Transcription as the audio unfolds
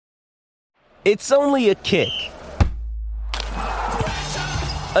It's only a kick,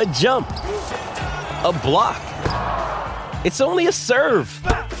 a jump, a block. It's only a serve.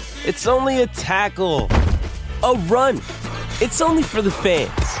 It's only a tackle, a run. It's only for the fans.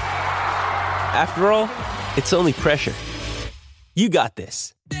 After all, it's only pressure. You got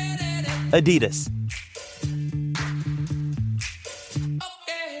this. Adidas.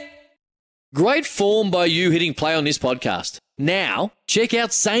 Great form by you hitting play on this podcast. Now, check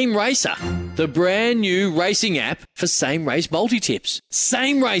out Same Racer, the brand new racing app for same race multi-tips.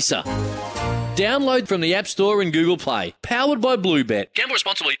 Same Racer. Download from the App Store and Google Play. Powered by Bluebet. Gamble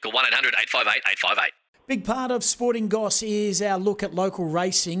responsibly. Call 1-800-858-858. Big part of Sporting Goss is our look at local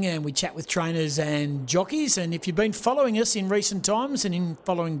racing, and we chat with trainers and jockeys. And if you've been following us in recent times and in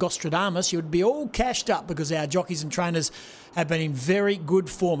following Gostradamus, you'd be all cashed up because our jockeys and trainers have been in very good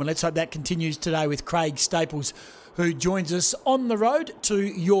form. And let's hope that continues today with Craig Staples, who joins us on the road to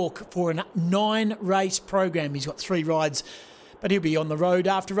York for a 9-race program. He's got 3 rides, but he'll be on the road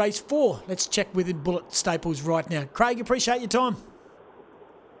after race 4. Let's check with him, Bullet Staples, right now. Craig, appreciate your time.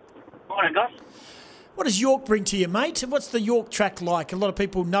 Morning, guys. What does York bring to you, mate? What's the York track like? A lot of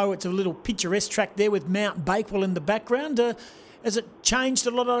people know it's a little picturesque track there with Mount Bakewell in the background. Has it changed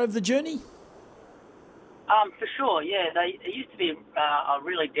a lot over the journey? For sure, yeah. It used to be a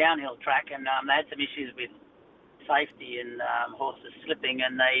really downhill track, and they had some issues with safety and horses slipping,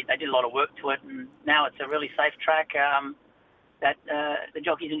 and they did a lot of work to it, and now it's a really safe track that the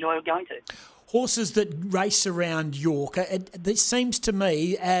jockeys enjoy going to. Horses that race around York, this seems to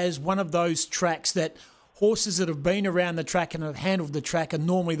me as one of those tracks that horses that have been around the track and have handled the track are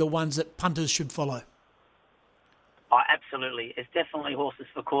normally the ones that punters should follow. Oh, absolutely. It's definitely horses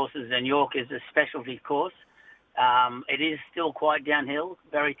for courses, and York is a specialty course. It is still quite downhill,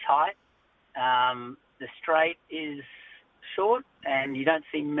 very tight. The straight is short, and you don't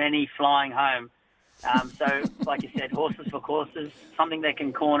see many flying home. So, like you said, horses for courses, something that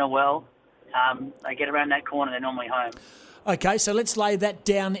can corner well. They get around that corner, they're normally home. Okay, so let's lay that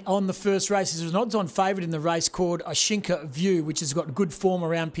down on the first race. There's an odds-on favourite in the race called Ashinka View, which has got good form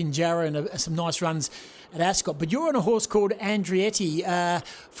around Pinjarra and some nice runs at Ascot. But you're on a horse called Andretti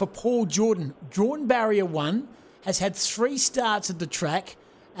for Paul Jordan. Drawn Barrier 1, has had 3 starts at the track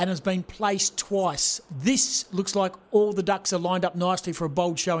and has been placed twice. This looks like all the ducks are lined up nicely for a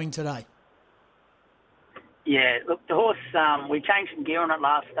bold showing today. Yeah, look, the horse, we changed some gear on it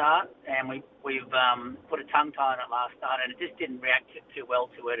last start, and we've put a tongue tie on it last start, and it just didn't react too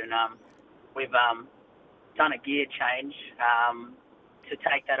well to it. And we've done a gear change to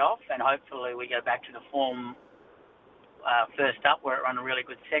take that off, and hopefully we go back to the form first up, where it ran a really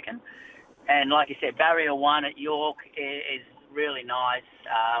good second. And like you said, Barrier 1 at York is really nice.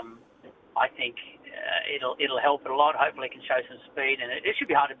 I think it'll help it a lot. Hopefully it can show some speed, and it should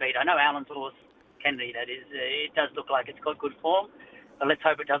be hard to beat. I know Alan's horse can be, that is. It does look like it's got good form, but let's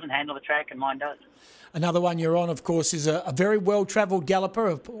hope it doesn't handle the track, and mine does. Another one you're on, of course, is a very well-travelled galloper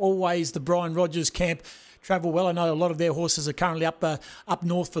of always the Brian Rogers camp. Travel well. I know a lot of their horses are currently up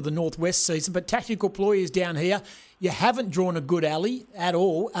north for the Northwest season, but Tactical Ploy is down here. You haven't drawn a good alley at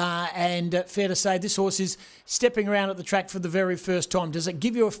all, and fair to say this horse is stepping around at the track for the very first time. Does it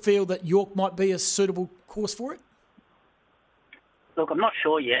give you a feel that York might be a suitable course for it? Look, I'm not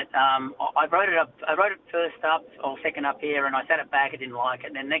sure yet. I wrote it first up or second up here, and I sat it back. I didn't like it.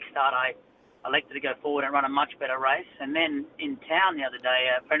 And then next start, I elected to go forward and run a much better race. And then in town the other day,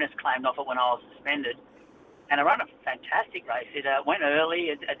 Prentice claimed off it when I was suspended, and I ran a fantastic race. It went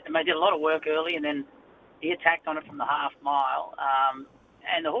early. It did a lot of work early, and then he attacked on it from the half mile.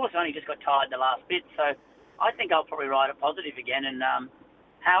 And the horse only just got tired the last bit. So I think I'll probably ride it positive again. And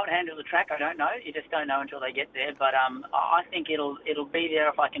how it handles the track, I don't know. You just don't know until they get there. But I think it'll be there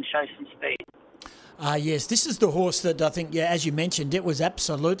if I can show some speed. Yes, this is the horse that I think, yeah, as you mentioned, it was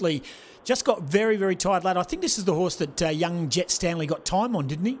absolutely just got very, very tired late. I think this is the horse that young Jet Stanley got time on,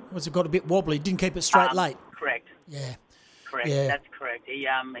 didn't he? Was it got a bit wobbly? Didn't keep it straight late. Correct. Yeah. Correct. Yeah. That's correct.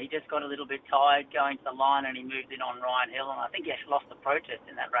 He just got a little bit tired going to the line, and he moved in on Ryan Hill, and I think he actually lost the protest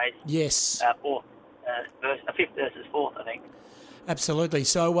in that race. Yes. Fifth versus fourth, I think. Absolutely.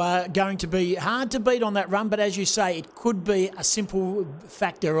 So going to be hard to beat on that run, but as you say, it could be a simple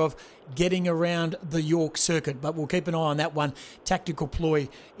factor of getting around the York circuit. But we'll keep an eye on that one. Tactical Ploy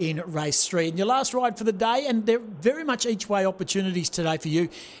in race 3. And your last ride for the day, and they're very much each-way opportunities today for you,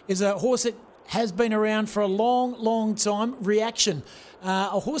 is a horse that has been around for a long, long time, Reaction.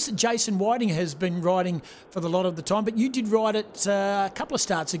 A horse that Jason Whiting has been riding for the lot of the time, but you did ride it a couple of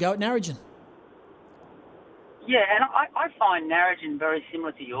starts ago at Narrogin. Yeah, and I find Narrogin very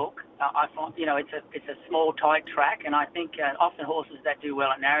similar to York. I find, it's a small, tight track, and I think often horses that do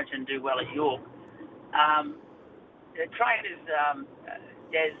well at Narrogin do well at York. The trainer's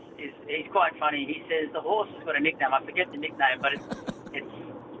Des he's quite funny. He says the horse has got a nickname. I forget the nickname, but it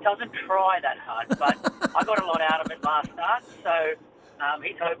doesn't try that hard. But I got a lot out of it last start, so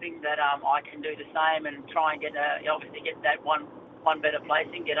he's hoping that I can do the same and try and get that one better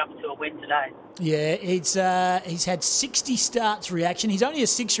placing, get up to a win today. Yeah, he's had 60 starts reaction. He's only a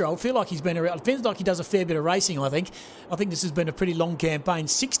 6-year-old. I feel like he's been around. It feels like he does a fair bit of racing, I think. I think this has been a pretty long campaign.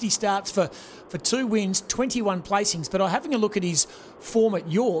 60 starts for 2 wins, 21 placings. But having a look at his form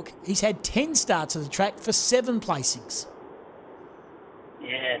at York, he's had 10 starts at the track for 7 placings.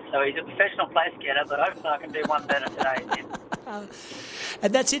 Yeah, so he's a professional place getter, but hopefully I can do one better today, Tim.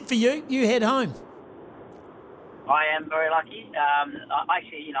 And that's it for you. You head home. I am very lucky.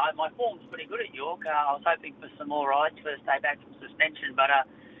 Actually, my form's pretty good at York. I was hoping for some more rides first day back from suspension, but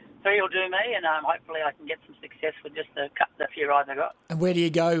 3 will do me, and hopefully I can get some success with just the few rides I got. And where do you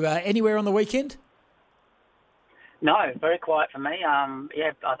go? Anywhere on the weekend? No, very quiet for me.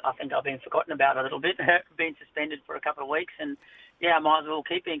 I think I've been forgotten about a little bit. Been suspended for a couple of weeks, and I might as well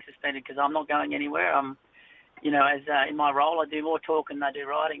keep being suspended because I'm not going anywhere. As in my role, I do more talking than I do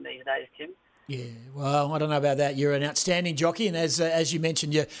riding these days, Tim. Yeah, well, I don't know about that. You're an outstanding jockey, and as you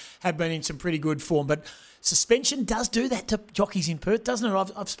mentioned, you have been in some pretty good form. But suspension does do that to jockeys in Perth, doesn't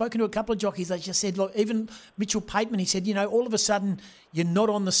it? I've spoken to a couple of jockeys. They just said, look, even Mitchell Pateman, he said, all of a sudden you're not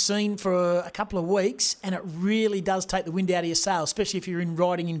on the scene for a couple of weeks, and it really does take the wind out of your sails, especially if you're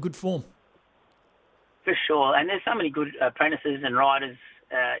riding in good form. For sure, and there's so many good apprentices and riders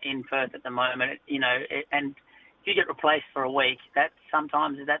in Perth at the moment, and if you get replaced for a week,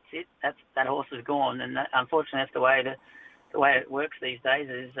 sometimes that's it. That horse is gone, and unfortunately, that's the way it works these days.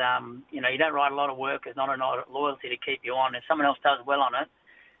 Is you don't ride a lot of work. There's not a lot of loyalty to keep you on. If someone else does well on it,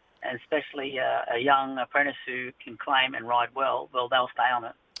 and especially a young apprentice who can claim and ride well, they'll stay on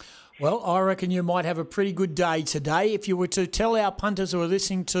it. Well, I reckon you might have a pretty good day today. If you were to tell our punters who are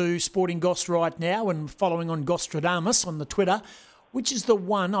listening to Sporting Goss right now and following on Gostradamus on the Twitter, which is the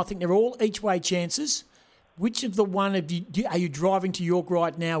one? I think they're all each way chances. Which of the one are you driving to York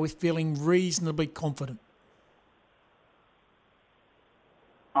right now with feeling reasonably confident?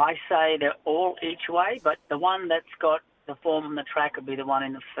 I say they're all each way, but the one that's got the form on the track would be the one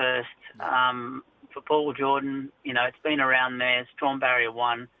in the first. For Paul Jordan, it's been around there. Strong Barrier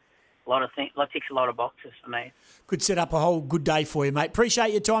 1. A lot of things, ticks a lot of boxes for me. Could set up a whole good day for you, mate.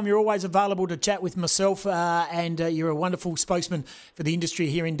 Appreciate your time. You're always available to chat with myself, and you're a wonderful spokesman for the industry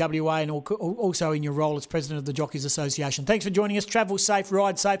here in WA, and also in your role as president of the Jockeys Association. Thanks for joining us. Travel safe,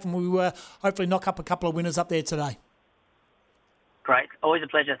 ride safe, and we will hopefully knock up a couple of winners up there today. Great. Always a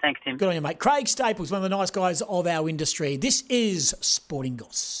pleasure. Thanks, Tim. Good on you, mate. Craig Staples, one of the nice guys of our industry. This is Sporting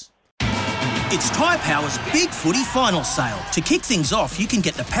Goss. It's Tyre Power's Big Footy Final Sale. To kick things off, you can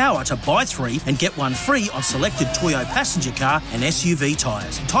get the power to buy 3 and get 1 free on selected Toyo passenger car and SUV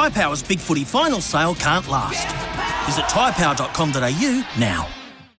tyres. Tyre Power's Big Footy Final Sale can't last. Visit tyrepower.com.au now.